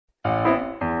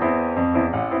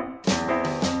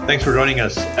Thanks for joining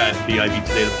us at BIV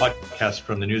Today, the podcast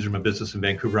from the Newsroom of Business in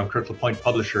Vancouver. I'm Kirk LaPointe,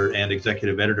 publisher and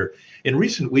executive editor. In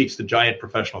recent weeks, the giant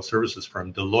professional services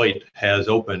firm Deloitte has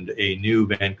opened a new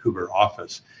Vancouver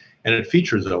office, and it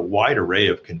features a wide array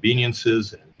of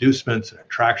conveniences and inducements and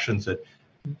attractions that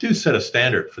do set a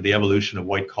standard for the evolution of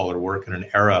white-collar work in an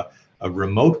era of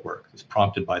remote work that's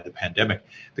prompted by the pandemic.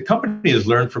 The company has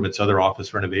learned from its other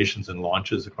office renovations and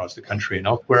launches across the country and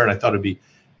elsewhere, and I thought it'd be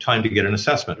time to get an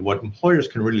assessment of what employers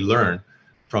can really learn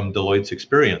from Deloitte's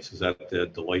experiences at the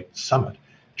Deloitte Summit.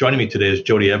 Joining me today is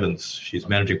Jody Evans. She's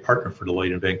managing partner for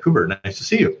Deloitte in Vancouver. Nice to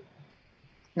see you.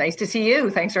 Nice to see you.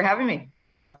 Thanks for having me.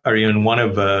 Are you in one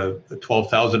of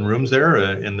 12,000 rooms there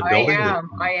in the building?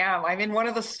 I am. I'm in one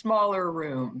of the smaller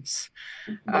rooms.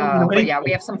 But yeah,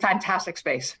 we have some fantastic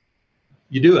space.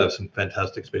 You do have some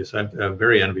fantastic space. I'm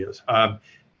very envious.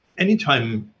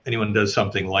 Anytime anyone does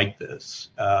something like this,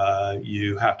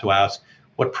 you have to ask,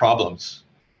 what problems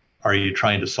are you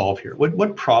trying to solve here?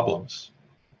 What problems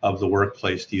of the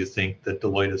workplace do you think that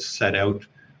Deloitte has set out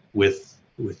with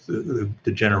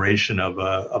the generation of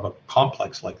a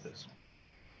complex like this?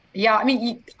 Yeah, I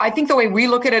mean, I think the way we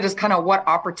look at it is kind of what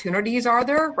opportunities are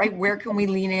there, right? Where can we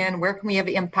lean in? Where can we have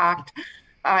impact?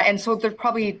 And so there's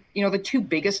probably, the two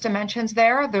biggest dimensions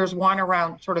there. There's one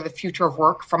around sort of the future of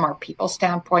work from our people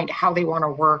standpoint, how they want to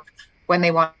work, when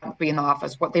they want to be in the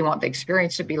office, what they want the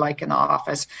experience to be like in the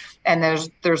office. And there's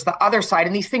the other side,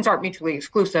 and these things aren't mutually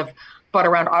exclusive, but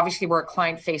around obviously we're a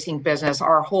client-facing business.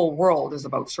 Our whole world is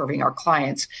about serving our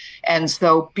clients. And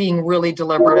so being really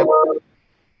deliberative,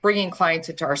 bringing clients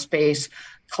into our space,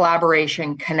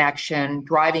 collaboration, connection,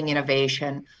 driving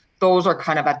innovation, those are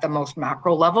kind of at the most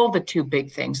macro level, the two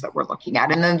big things that we're looking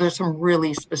at. And then there's some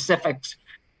really specific,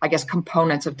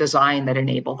 components of design that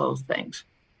enable those things.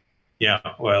 Yeah,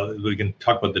 well, we can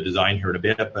talk about the design here in a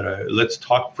bit, but let's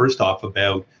talk first off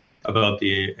about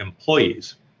the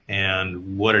employees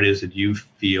and what it is that you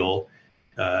feel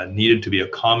needed to be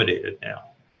accommodated now,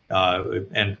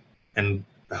 and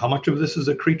how much of this is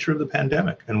a creature of the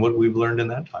pandemic and what we've learned in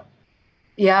that time.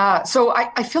 Yeah, so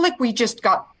I feel like we just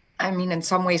got, in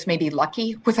some ways, maybe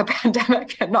lucky with a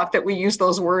pandemic, and not that we use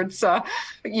those words,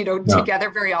 together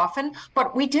very often,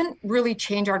 but we didn't really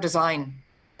change our design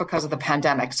because of the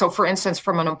pandemic. So for instance,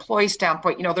 from an employee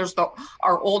standpoint,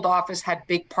 our old office had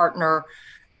big partner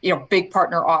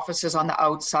offices on the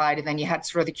outside, and then you had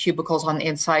sort of the cubicles on the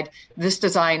inside. This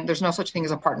design, there's no such thing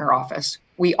as a partner office.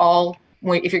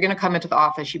 If you're going to come into the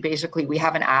office, we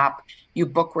have an app, you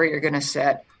book where you're going to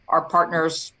sit. Our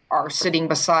partners are sitting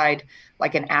beside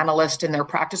like an analyst in their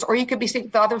practice, or you could be sitting.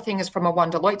 The other thing is from a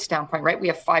One Deloitte standpoint, right? We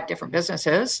have 5 different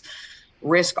businesses: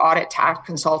 risk, audit, tax,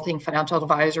 consulting, financial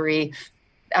advisory,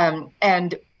 you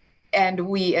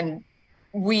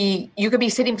could be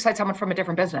sitting beside someone from a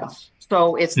different business.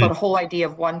 So it's the whole idea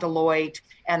of One Deloitte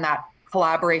and that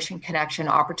collaboration, connection,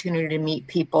 opportunity to meet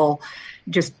people,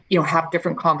 just have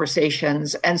different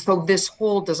conversations. And so this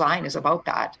whole design is about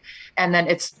that. And then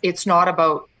it's not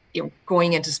about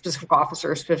going into specific office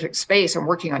or a specific space and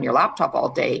working on your laptop all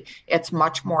day. It's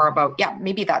much more about,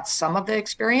 maybe that's some of the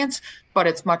experience, but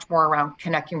it's much more around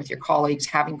connecting with your colleagues,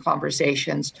 having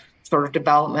conversations, sort of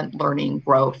development, learning,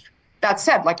 growth. That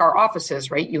said, like our offices,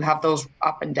 right? You have those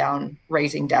up and down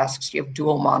raising desks, you have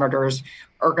dual monitors,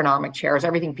 ergonomic chairs,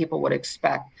 everything people would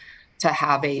expect to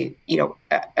have a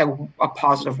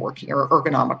positive working or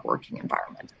ergonomic working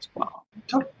environment as well.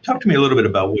 Talk to me a little bit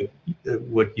about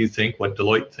what you think, what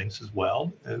Deloitte thinks as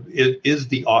well. Is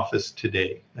the office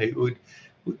today?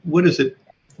 What is it?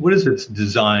 What is its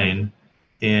design,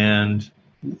 and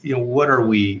what are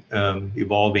we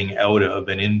evolving out of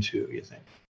and into? You think?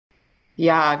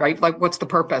 Yeah, right. Like, what's the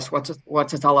purpose? What's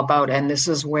it all about? And this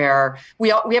is where we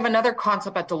have another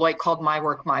concept at Deloitte called My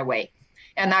Work, My Way,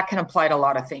 and that can apply to a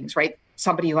lot of things, right?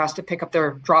 Somebody who has to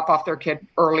drop off their kid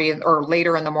early or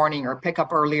later in the morning, or pick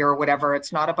up earlier or whatever.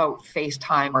 It's not about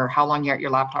FaceTime or how long you're at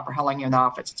your laptop or how long you're in the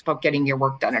office. It's about getting your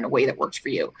work done in a way that works for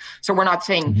you. So we're not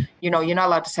saying, you're not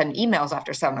allowed to send emails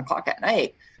after 7:00 at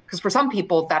night, because for some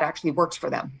people that actually works for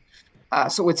them.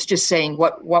 So it's just saying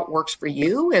what works for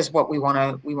you is what we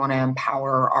want to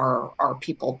empower our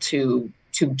people to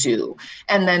do.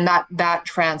 And then that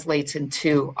translates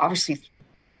into obviously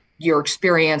your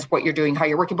experience, what you're doing, how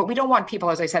you're working. But we don't want people,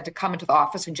 as I said, to come into the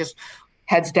office and just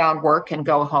heads down work and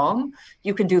go home.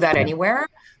 You can do that anywhere.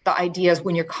 The idea is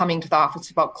when you're coming to the office,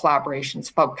 it's about collaboration, it's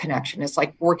about connection. It's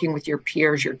like working with your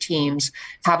peers, your teams,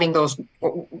 having those,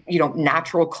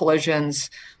 natural collisions,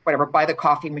 whatever, by the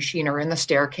coffee machine or in the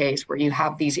staircase where you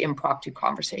have these impromptu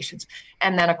conversations.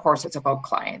 And then, of course, it's about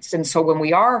clients. And so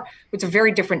it's a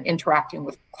very different interacting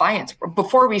with clients.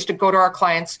 Before, we used to go to our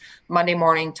clients Monday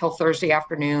morning till Thursday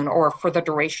afternoon, or for the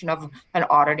duration of an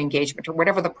audit engagement or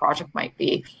whatever the project might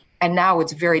be. And now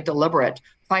it's very deliberate.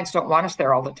 Clients don't want us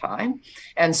there all the time.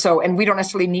 And we don't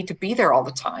necessarily need to be there all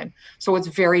the time. So it's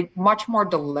very much more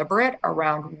deliberate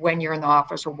around when you're in the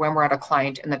office or when we're at a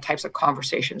client and the types of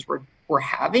conversations we're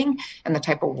having and the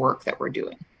type of work that we're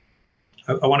doing.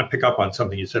 I want to pick up on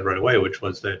something you said right away, which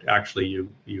was that actually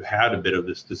you had a bit of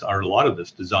this, or a lot of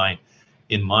this design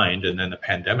in mind, and then the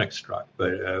pandemic struck.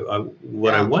 But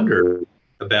what I wonder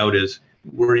about is,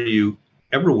 were you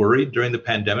ever worried during the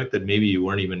pandemic that maybe you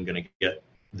weren't even going to get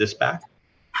this back?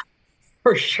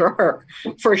 For sure.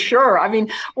 I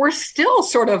mean, we're still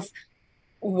sort of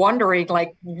wondering,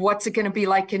 like, what's it going to be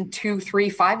like in 2, 3,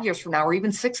 5 years from now, or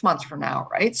even 6 months from now,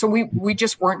 right? So we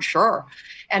just weren't sure.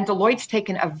 And Deloitte's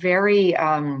taken a very,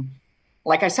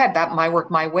 like I said, that my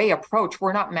work, my way approach.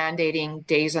 We're not mandating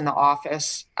days in the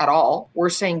office at all.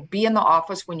 We're saying be in the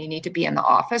office when you need to be in the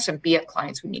office, and be at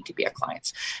clients who need to be at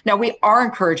clients. Now, we are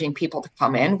encouraging people to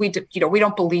come in. We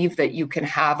don't believe that you can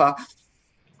have a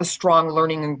strong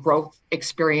learning and growth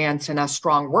experience and a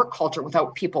strong work culture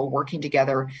without people working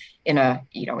together in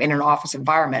an office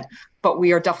environment. But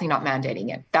we are definitely not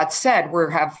mandating it. That said,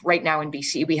 right now in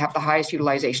BC, we have the highest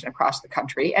utilization across the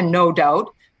country, and no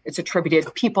doubt it's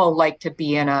attributed. People like to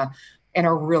be in a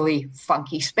really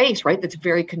funky space, right? That's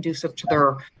very conducive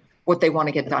to what they want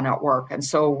to get done at work. And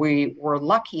so we were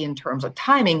lucky in terms of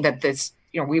timing that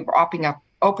we were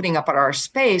opening up at our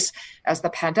space as the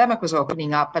pandemic was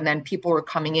opening up, and then people were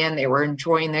coming in, they were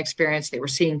enjoying the experience, they were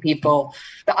seeing people.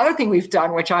 The other thing we've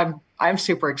done, which I'm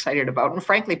super excited about and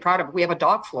frankly proud of, we have a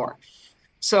dog floor.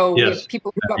 So we have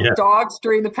people who got dogs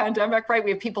during the pandemic, right? We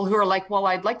have people who are like, well,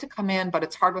 I'd like to come in, but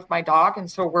it's hard with my dog.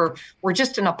 And so we're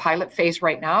just in a pilot phase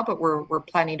right now, but we're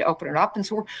planning to open it up. And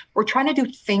so we're trying to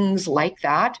do things like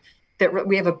that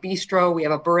we have a bistro, we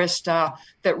have a barista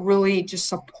that really just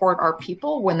support our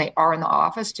people when they are in the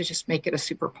office to just make it a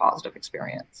super positive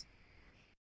experience.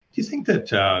 Do you think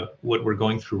that what we're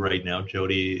going through right now,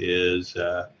 Jody, is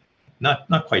not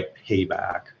quite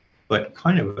payback, but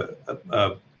kind of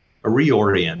a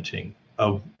reorienting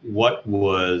of what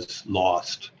was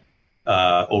lost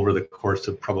over the course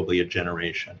of probably a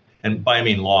generation? And by I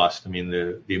mean lost, I mean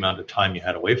the amount of time you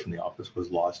had away from the office was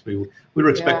lost. We were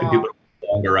expecting people to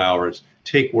longer hours,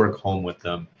 take work home with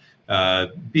them,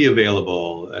 be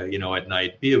available, at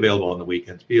night, be available on the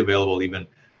weekends, be available even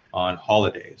on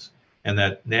holidays. And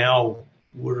that now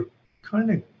we're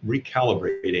kind of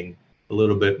recalibrating a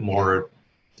little bit more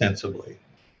sensibly.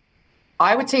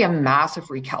 I would say a massive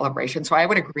recalibration. So I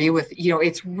would agree with,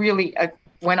 it's really,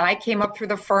 when I came up through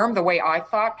the firm, the way I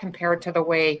thought compared to the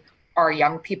way our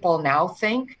young people now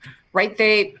think, right?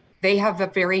 They have a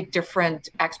very different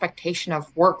expectation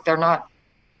of work. They're not,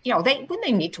 when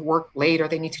they need to work late or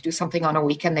they need to do something on a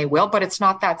weekend, they will, but it's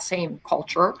not that same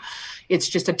culture. It's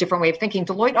just a different way of thinking.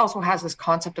 Deloitte also has this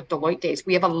concept of Deloitte days.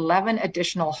 We have 11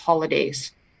 additional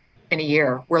holidays in a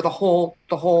year where the whole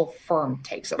firm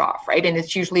takes it off, right? And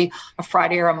it's usually a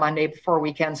Friday or a Monday before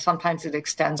weekend. Sometimes it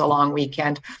extends a long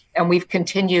weekend. And we've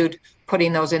continued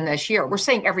putting those in this year. We're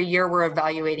saying every year we're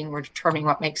evaluating, we're determining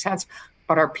what makes sense.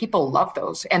 But our people love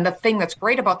those. And the thing that's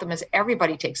great about them is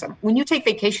everybody takes them. When you take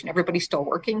vacation, everybody's still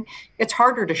working. It's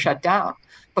harder to shut down.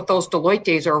 But those Deloitte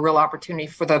days are a real opportunity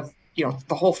for the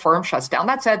whole firm shuts down.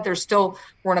 That said,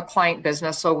 we're in a client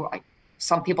business. So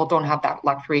some people don't have that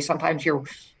luxury. Sometimes you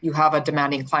have a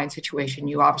demanding client situation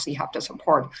you obviously have to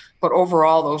support. But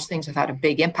overall, those things have had a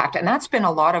big impact. And that's been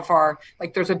a lot of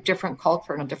there's a different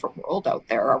culture and a different world out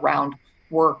there around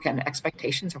work and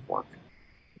expectations of work.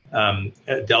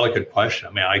 A delicate question.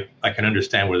 I mean, I can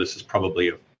understand where this is probably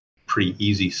a pretty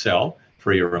easy sell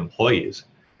for your employees.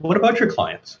 What about your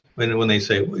clients? When they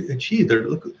say, well, gee,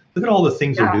 look at all the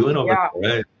things they're doing over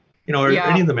there. Are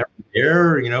any of them ever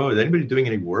there? Is anybody doing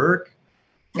any work?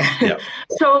 Yeah.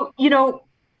 So,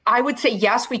 I would say,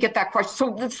 yes, we get that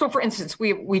question. So for instance,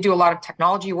 we do a lot of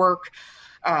technology work,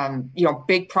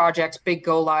 big projects, big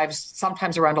go lives,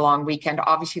 sometimes around a long weekend.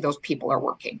 Obviously, those people are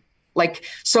working.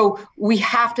 So we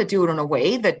have to do it in a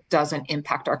way that doesn't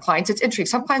impact our clients. It's interesting.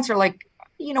 Some clients are like,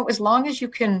 as long as you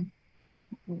can,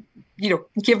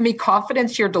 give me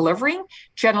confidence you're delivering,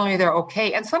 generally they're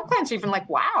okay. And some clients are even like,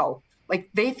 wow,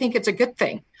 they think it's a good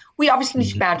thing. We obviously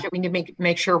need to manage it. We need to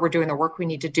make sure we're doing the work we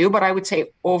need to do. But I would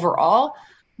say overall,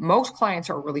 most clients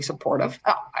are really supportive.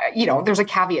 There's a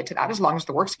caveat to that, as long as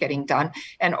the work's getting done.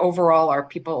 And overall, our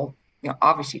people,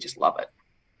 obviously just love it.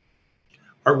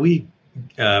 Are we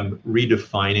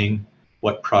redefining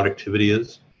what productivity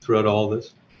is throughout all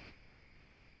this?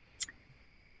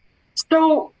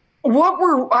 So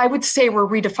I would say we're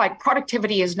redefining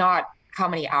productivity is not how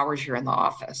many hours you're in the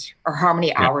office or how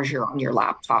many hours you're on your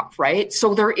laptop, right?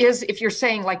 So there is, if you're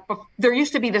saying like, there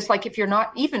used to be this, like, if you're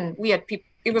not even, we had people,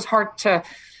 it was hard to,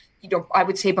 I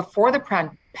would say before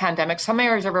the pandemic, some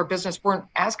areas of our business weren't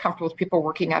as comfortable with people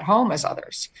working at home as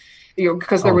others.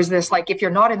 Because there was this, like, if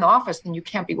you're not in the office, then you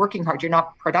can't be working hard. You're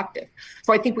not productive.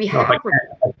 So I think we have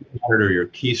monitor your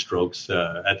keystrokes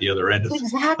at the other end.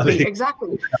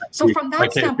 Exactly. So from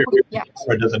that standpoint, yes.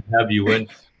 It doesn't have you in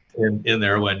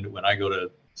there when I go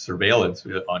to surveillance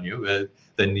on you,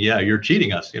 then you're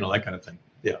cheating us. That kind of thing.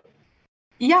 Yeah.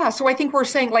 Yeah, so I think we're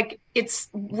saying, like,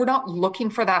 we're not looking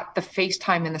for the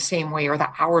FaceTime in the same way, or the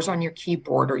hours on your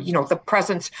keyboard, or, the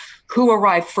presence, who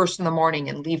arrived first in the morning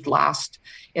and leave last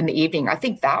in the evening. I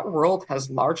think that world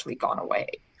has largely gone away.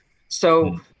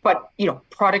 So, but,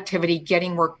 productivity,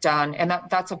 getting work done, and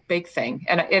that's a big thing.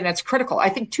 And it's critical. I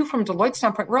think too, from Deloitte's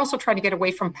standpoint, we're also trying to get away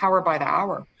from power by the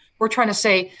hour. We're trying to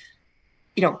say,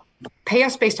 pay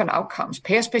us based on outcomes,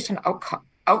 pay us based on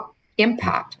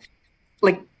impact.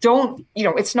 Like, don't,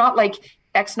 it's not like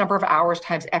X number of hours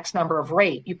times X number of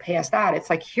rate. You pay us that.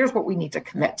 It's like, here's what we need to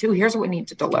commit to. Here's what we need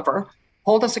to deliver.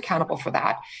 Hold us accountable for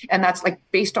that. And that's like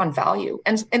based on value.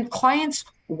 And clients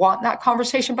want that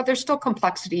conversation, but there's still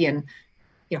complexity in,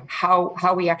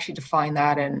 how we actually define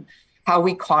that and how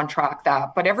we contract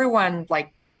that. But everyone,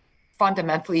 like,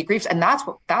 fundamentally agrees. And that's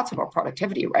about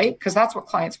productivity, right? Because that's what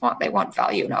clients want. They want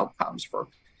value and outcomes for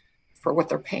what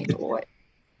they're paying Deloitte.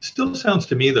 Still sounds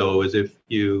to me, though, as if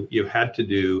you had to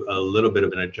do a little bit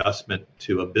of an adjustment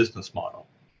to a business model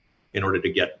in order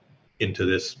to get into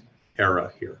this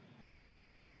era here.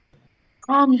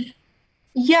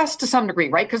 Yes, to some degree,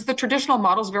 right? Because the traditional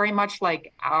model is very much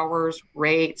like hours,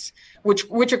 rates, which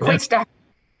equates to,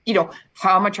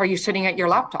 how much are you sitting at your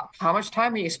laptop? How much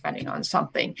time are you spending on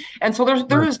something? And so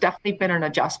there has definitely been an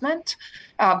adjustment,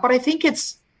 but I think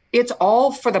it's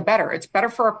all for the better. It's better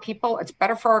for our people. It's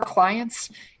better for our clients.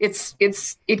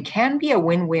 It can be a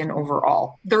win-win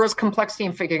overall. There is complexity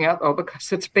in figuring out,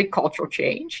 because it's a big cultural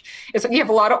change. It's like you have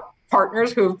a lot of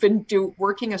partners who have been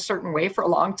working a certain way for a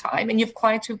long time, and you have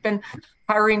clients who've been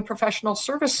hiring professional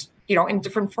service, in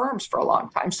different firms for a long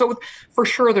time. So for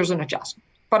sure, there's an adjustment.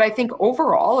 But I think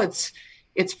overall, it's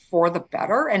for the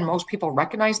better, and most people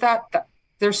recognize that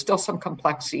there's still some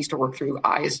complexities to work through.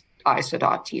 I's to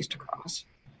dot, T's to cross.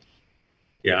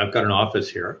 Yeah, I've got an office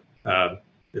here.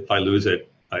 If I lose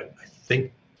it, I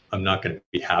think I'm not going to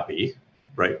be happy,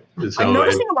 right? So I'm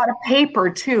noticing a lot of paper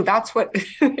too. That's what,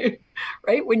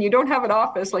 right? When you don't have an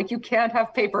office, like, you can't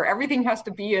have paper. Everything has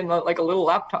to be in like a little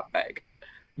laptop bag.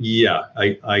 Yeah,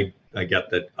 I get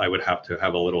that. I would have to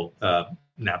have a little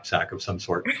knapsack of some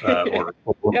sort,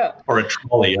 or a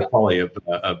trolley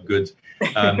of goods.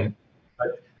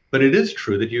 But it is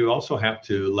true that you also have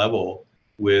to level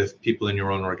with people in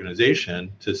your own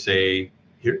organization to say,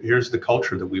 here's the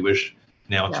culture that we wish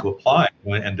now to apply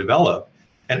and develop.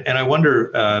 And I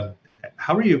wonder,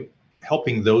 how are you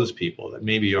helping those people that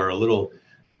maybe are a little,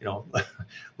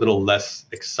 little less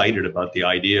excited about the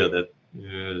idea that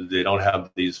they don't have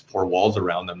these four walls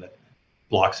around them that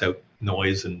blocks out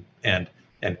noise and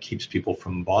keeps people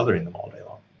from bothering them all day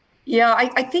long? Yeah,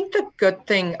 I think the good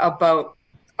thing about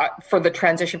for the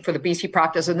transition for the BC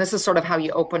practice, and this is sort of how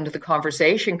you opened the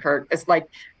conversation, Kurt, is like,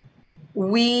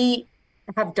 we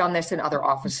have done this in other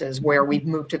offices where we've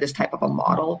moved to this type of a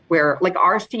model where, like,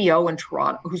 our CEO in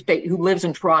Toronto, who lives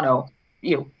in Toronto,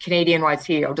 Canadian-wide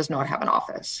CEO, does not have an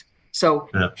office. So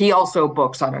he also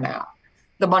books on an app.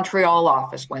 The Montreal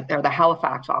office went there. The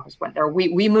Halifax office went there.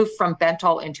 We moved from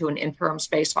Bentall into an interim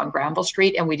space on Granville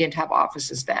Street, and we didn't have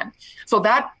offices then. So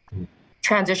that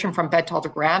transition from Bentall to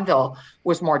Granville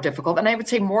was more difficult. And I would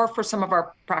say more for some of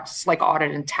our practices like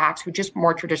audit and tax, who just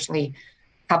more traditionally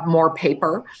have more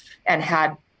paper and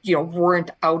had, weren't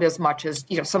out as much as,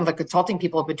 some of the consulting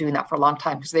people have been doing that for a long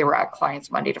time because they were at clients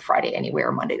Monday to Friday anyway,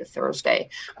 or Monday to Thursday.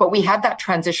 But we had that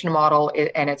transition model,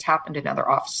 and it's happened in other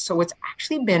offices. So it's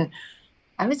actually been,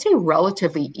 I would say,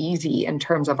 relatively easy in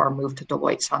terms of our move to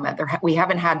Deloitte Summit. We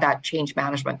haven't had that change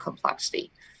management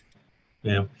complexity.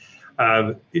 Yeah.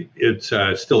 It's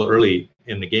still early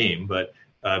in the game, but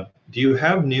do you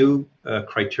have new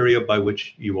criteria by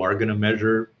which you are going to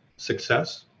measure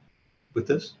success with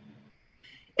this?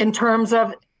 In terms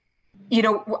of,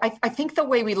 I think the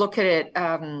way we look at it,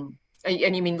 and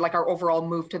you mean like our overall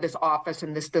move to this office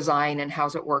and this design and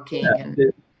how's it working? Yeah. And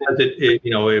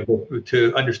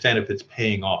to understand if it's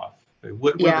paying off.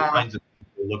 What are the kinds of things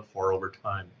you look for over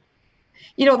time?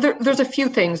 There's a few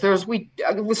things. I'll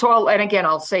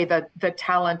say that the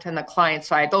talent and the client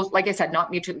side, those, like I said,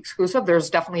 not mutually exclusive. There's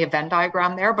definitely a Venn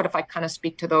diagram there, but if I kind of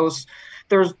speak to those,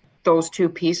 there's those two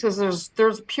pieces.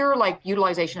 There's pure like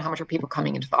utilization. How much are people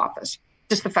coming into the office?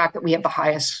 Just the fact that we have the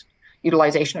highest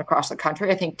utilization across the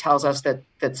country, I think tells us that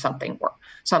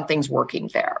something's working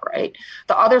there, right?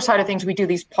 The other side of things, we do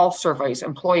these pulse surveys,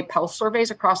 employee pulse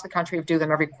surveys across the country. We do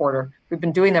them every quarter. We've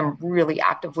been doing them really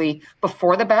actively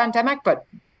before the pandemic, but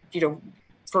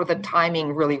sort of the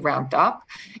timing really ramped up.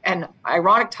 And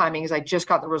ironic timing is I just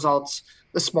got the results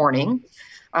this morning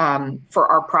for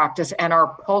our practice, and our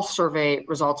pulse survey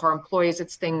results, our employees,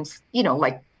 it's things,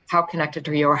 like how connected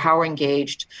are you, or how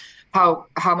engaged, how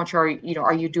much are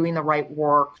you doing the right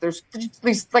work? There's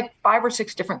these like 5 or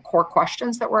 6 different core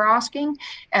questions that we're asking,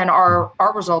 and our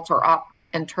results are up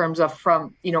in terms of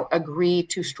from agree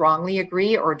to strongly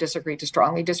agree or disagree to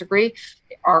strongly disagree,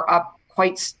 are up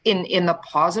quite in the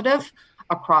positive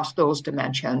across those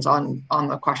dimensions on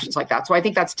the questions like that. So I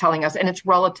think that's telling us, and it's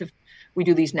relative. We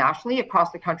do these nationally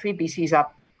across the country. BC's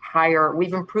up higher.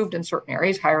 We've improved in certain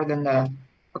areas higher than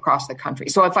across the country.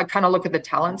 So if I kind of look at the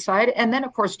talent side, and then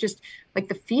of course, just like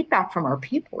the feedback from our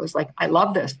people is like, I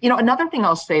love this. Another thing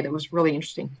I'll say that was really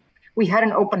interesting, we had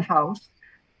an open house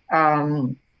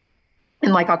in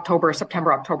like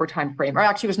September, October timeframe, or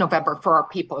actually it was November for our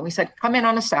people. And we said, come in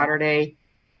on a Saturday,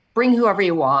 bring whoever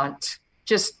you want.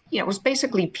 Just, it was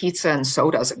basically pizza and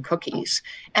sodas and cookies.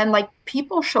 And like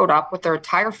people showed up with their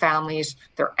entire families,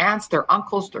 their aunts, their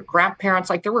uncles, their grandparents.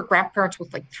 Like there were grandparents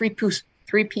with like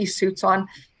three-piece suits on.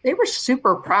 They were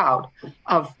super proud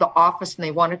of the office, and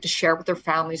they wanted to share with their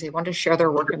families. They wanted to share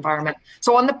their work environment.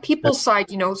 So on the people side,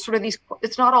 sort of these,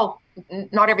 it's not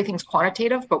everything's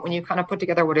quantitative, but when you kind of put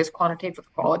together what is quantitative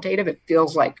with qualitative, it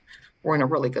feels like we're in a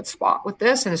really good spot with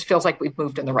this. And it feels like we've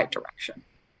moved in the right direction.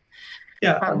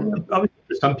 Yeah, obviously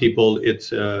for some people, it's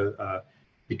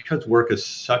because work is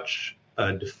such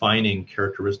a defining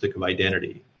characteristic of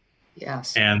identity.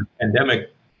 Yes. And the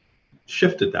pandemic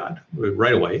shifted that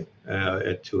right away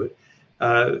to it.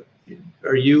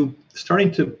 Are you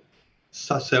starting to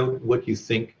suss out what you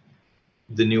think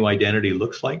the new identity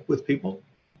looks like with people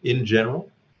in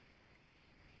general?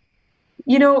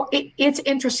 It's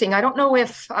interesting. I don't know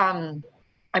if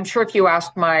I'm sure if you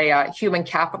asked my human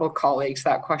capital colleagues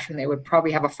that question, they would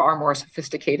probably have a far more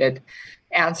sophisticated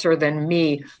answer than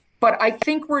me. But I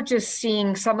think we're just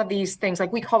seeing some of these things,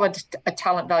 like we call it a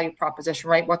talent value proposition,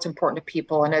 right? What's important to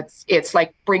people. And it's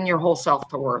like bring your whole self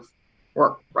to work,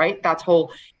 right? That's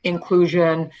whole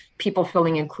inclusion, people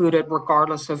feeling included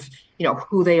regardless of,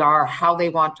 who they are, how they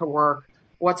want to work,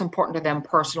 what's important to them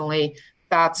personally.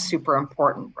 That's super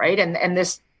important, right? And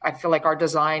this, I feel like our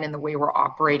design and the way we're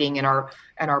operating and our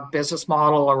business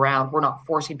model around, we're not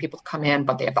forcing people to come in,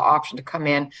 but they have the option to come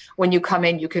in. When you come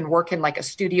in, you can work in like a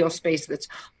studio space that's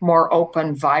more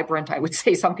open, vibrant. I would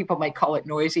say some people might call it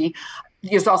noisy.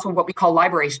 There's also what we call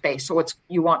library space. So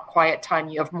you want quiet time.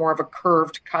 You have more of a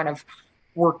curved kind of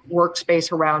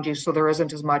workspace around you, so there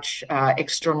isn't as much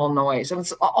external noise. And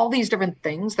it's all these different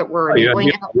things that we're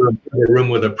enabling. A room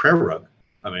with a prayer rug.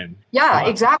 Yeah,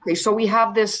 exactly. So we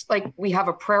have we have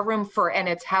a prayer room and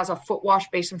it has a foot wash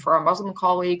basin for our Muslim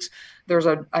colleagues. There's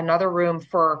another room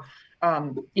for,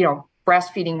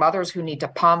 breastfeeding mothers who need to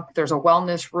pump. There's a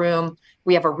wellness room.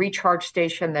 We have a recharge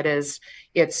station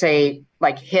it's a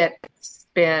like HIIT,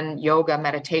 spin, yoga,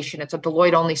 meditation. It's a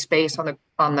Deloitte only space on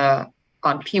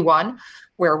P1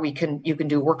 where you can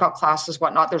do workout classes,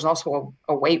 whatnot. There's also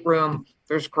a weight room.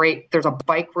 There's a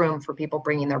bike room for people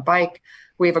bringing their bike.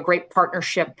 We have a great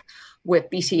partnership with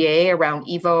BCA around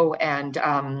Evo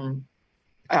and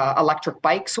electric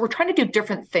bikes. So we're trying to do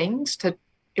different things to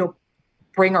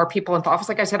bring our people into office.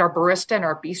 Like I said, our barista and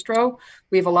our bistro,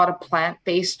 we have a lot of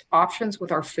plant-based options with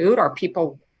our food. Our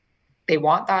people, they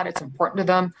want that. It's important to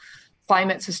them.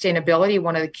 Climate sustainability,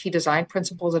 one of the key design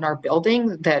principles in our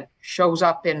building that shows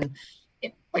up in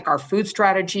like our food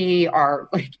strategy, our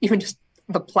like even just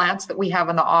the plants that we have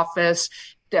in the office,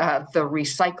 the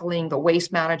recycling, the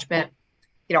waste management.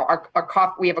 Our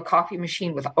coffee, we have a coffee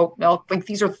machine with oat milk. Like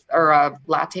these are a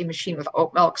latte machine with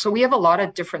oat milk. So we have a lot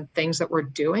of different things that we're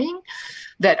doing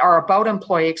that are about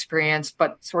employee experience,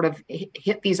 but sort of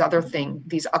hit these other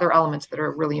elements that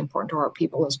are really important to our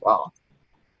people as well.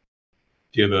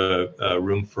 Do you have a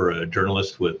room for a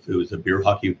journalist who's a beer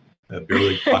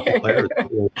league hockey player?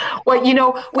 Well,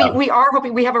 we are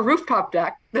hoping, we have a rooftop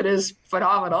deck that is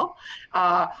phenomenal,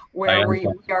 where we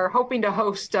are hoping to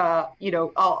host,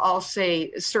 I'll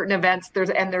say certain events. There's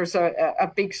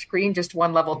a big screen just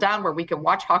one level down where we can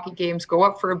watch hockey games, go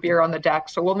up for a beer on the deck.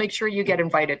 So we'll make sure you get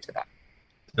invited to that.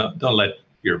 Don't let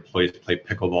your employees play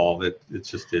pickleball.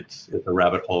 It's a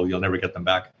rabbit hole. You'll never get them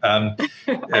back.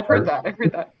 I've heard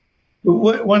that.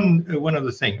 One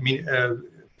other thing. I mean,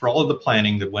 for all of the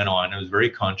planning that went on, I was very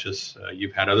conscious.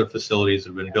 You've had other facilities that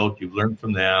have been built. You've learned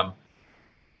from them.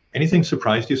 Anything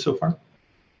surprised you so far?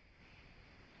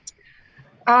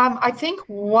 I think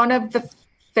one of the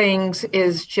things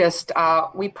is just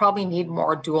we probably need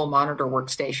more dual monitor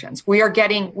workstations. We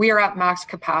are at max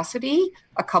capacity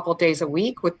a couple of days a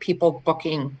week with people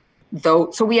booking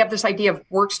those. So we have this idea of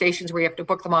workstations where you have to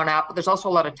book them on app, but there's also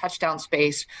a lot of touchdown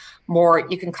space. More,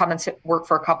 you can come and work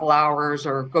for a couple hours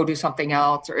or go do something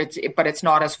else, but it's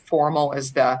not as formal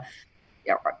as the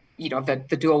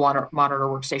dual monitor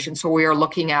workstation. So we are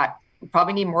looking at, we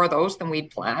probably need more of those than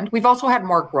we'd planned. We've also had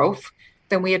more growth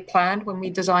than we had planned when we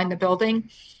designed the building.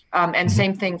 And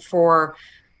same thing for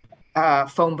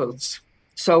phone booths.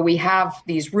 So we have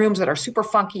these rooms that are super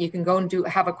funky. You can go and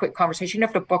have a quick conversation. You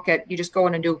don't have to book it. You just go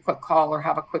in and do a quick call or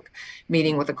have a quick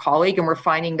meeting with a colleague. And we're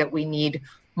finding that we need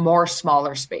more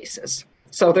smaller spaces.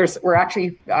 So we're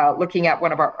actually looking at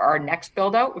one of our next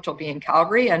build out, which will be in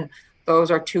Calgary. And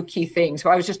those are two key things. So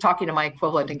I was just talking to my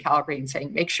equivalent in Calgary and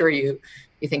saying, make sure you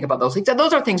think about those things. And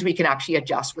those are things we can actually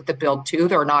adjust with the build too.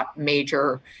 They're not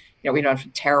major, we don't have to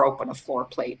tear open a floor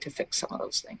plate to fix some of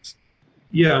those things.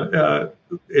 Yeah,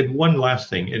 and one last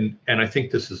thing, and I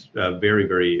think this is very,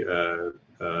 very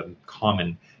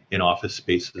common in office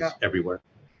spaces everywhere,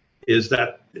 is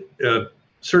that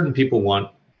certain people want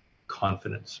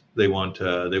confidence. They don't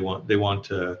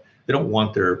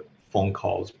want their phone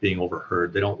calls being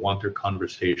overheard. They don't want their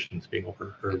conversations being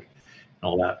overheard, and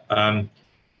all that.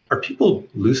 Are people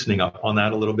loosening up on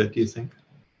that a little bit, do you think?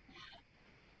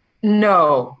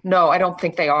 No, I don't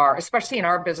think they are, especially in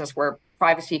our business where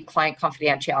privacy, client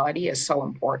confidentiality is so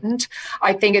important.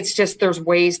 I think it's just there's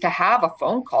ways to have a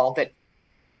phone call that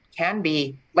can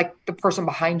be like the person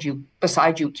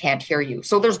beside you can't hear you.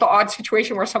 So there's the odd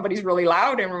situation where somebody's really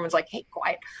loud and everyone's like, hey,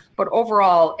 quiet. But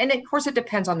overall, and of course it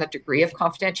depends on the degree of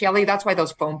confidentiality. That's why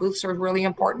those phone booths are really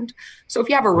important. So if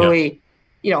you have a really,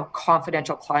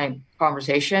 confidential client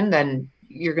conversation, then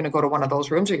you're going to go to one of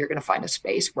those rooms or you're going to find a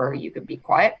space where you can be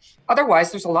quiet.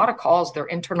 Otherwise, there's a lot of calls. They're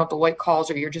internal Deloitte calls,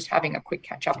 or you're just having a quick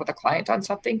catch up with a client on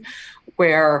something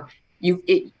where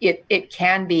it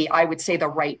can be, I would say, the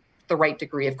right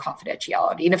degree of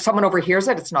confidentiality. And if someone overhears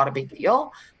it, it's not a big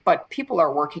deal, but people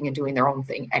are working and doing their own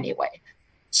thing anyway.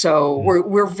 So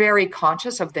we're very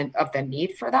conscious of the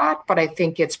need for that, but I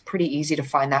think it's pretty easy to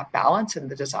find that balance in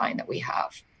the design that we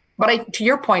have. But to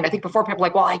your point, I think before people are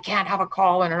like, well, I can't have a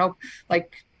call and I don't know,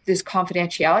 like this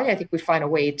confidentiality, I think we find a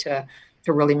way to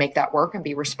really make that work and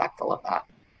be respectful of that.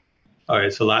 All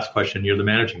right. So last question, you're the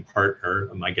managing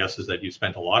partner. My guess is that you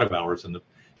spent a lot of hours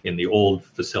in the old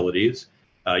facilities.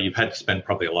 You've had to spend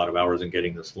probably a lot of hours in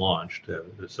getting this launched. Do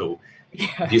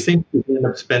you think you end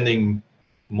up spending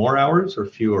more hours or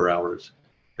fewer hours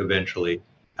eventually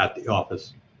at the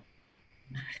office?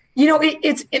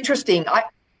 It's interesting.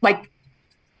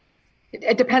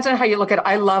 It depends on how you look at it.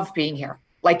 I love being here.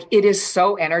 Like, it is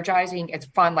so energizing. It's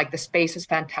fun. Like, the space is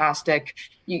fantastic.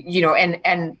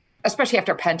 And especially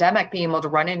after a pandemic, being able to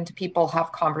run into people,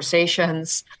 have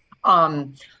conversations.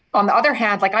 On the other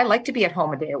hand, like, I like to be at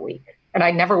home a day a week, and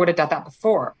I never would have done that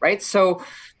before, right? So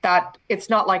that it's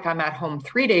not like I'm at home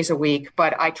 3 days a week,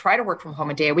 but I try to work from home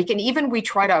a day a week. And even we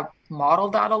try to model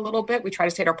that a little bit. We try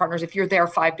to say to our partners, if you're there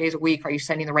 5 days a week, are you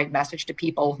sending the right message to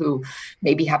people who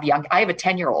maybe have I have a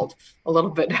 10-year-old a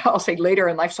little bit, I'll say later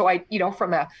in life. So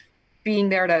from being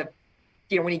there to,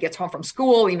 when he gets home from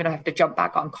school, even I have to jump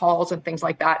back on calls and things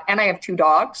like that. And I have 2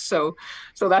 dogs. So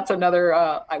that's another,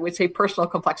 I would say, personal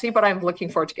complexity, but I'm looking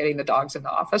forward to getting the dogs in the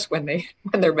office when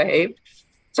they're behaved.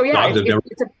 So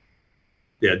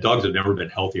yeah, dogs have never been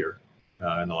healthier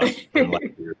in the last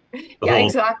year.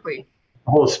 Exactly.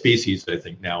 The whole species, I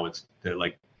think now they're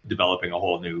like developing a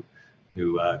whole new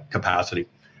capacity.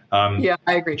 I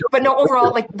agree. But no,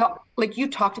 overall, like you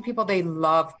talk to people, they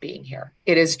love being here.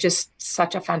 It is just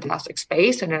such a fantastic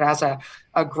space, and it has a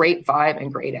great vibe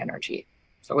and great energy.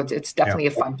 So it's definitely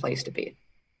a fun place to be.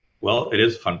 Well, it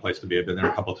is a fun place to be. I've been there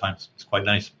a couple of times. It's quite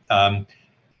nice.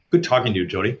 Good talking to you,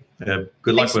 Jody.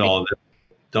 Good luck with all of it.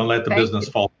 Don't let the business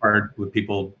fall apart with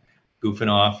people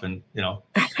goofing off and,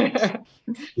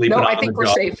 sleeping I think we're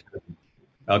safe.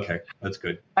 Okay, that's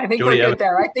good. I think Jody, we're good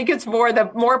there. I think it's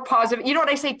the more positive. You know what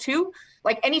I say too?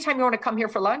 Like, anytime you want to come here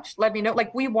for lunch, let me know.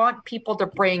 Like, we want people to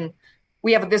bring.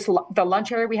 We have the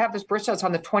lunch area. We have this barista. It's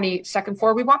on the 22nd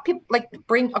floor. We want people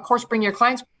bring your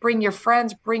clients, bring your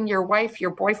friends, bring your wife,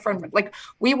 your boyfriend. Like,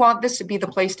 we want this to be the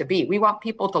place to be. We want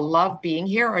people to love being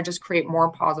here and just create more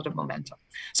positive momentum.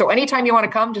 So anytime you want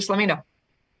to come, just let me know.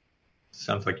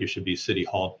 Sounds like you should be City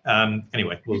Hall.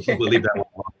 Anyway, we'll leave that one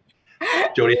alone.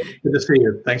 Jody, good to see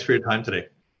you. Thanks for your time today.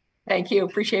 Thank you.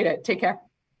 Appreciate it. Take care.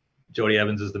 Jody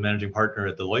Evans is the managing partner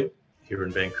at Deloitte here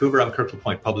in Vancouver. I'm Kirk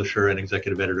LaPointe, publisher and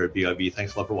executive editor at VIV.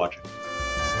 Thanks a lot for watching.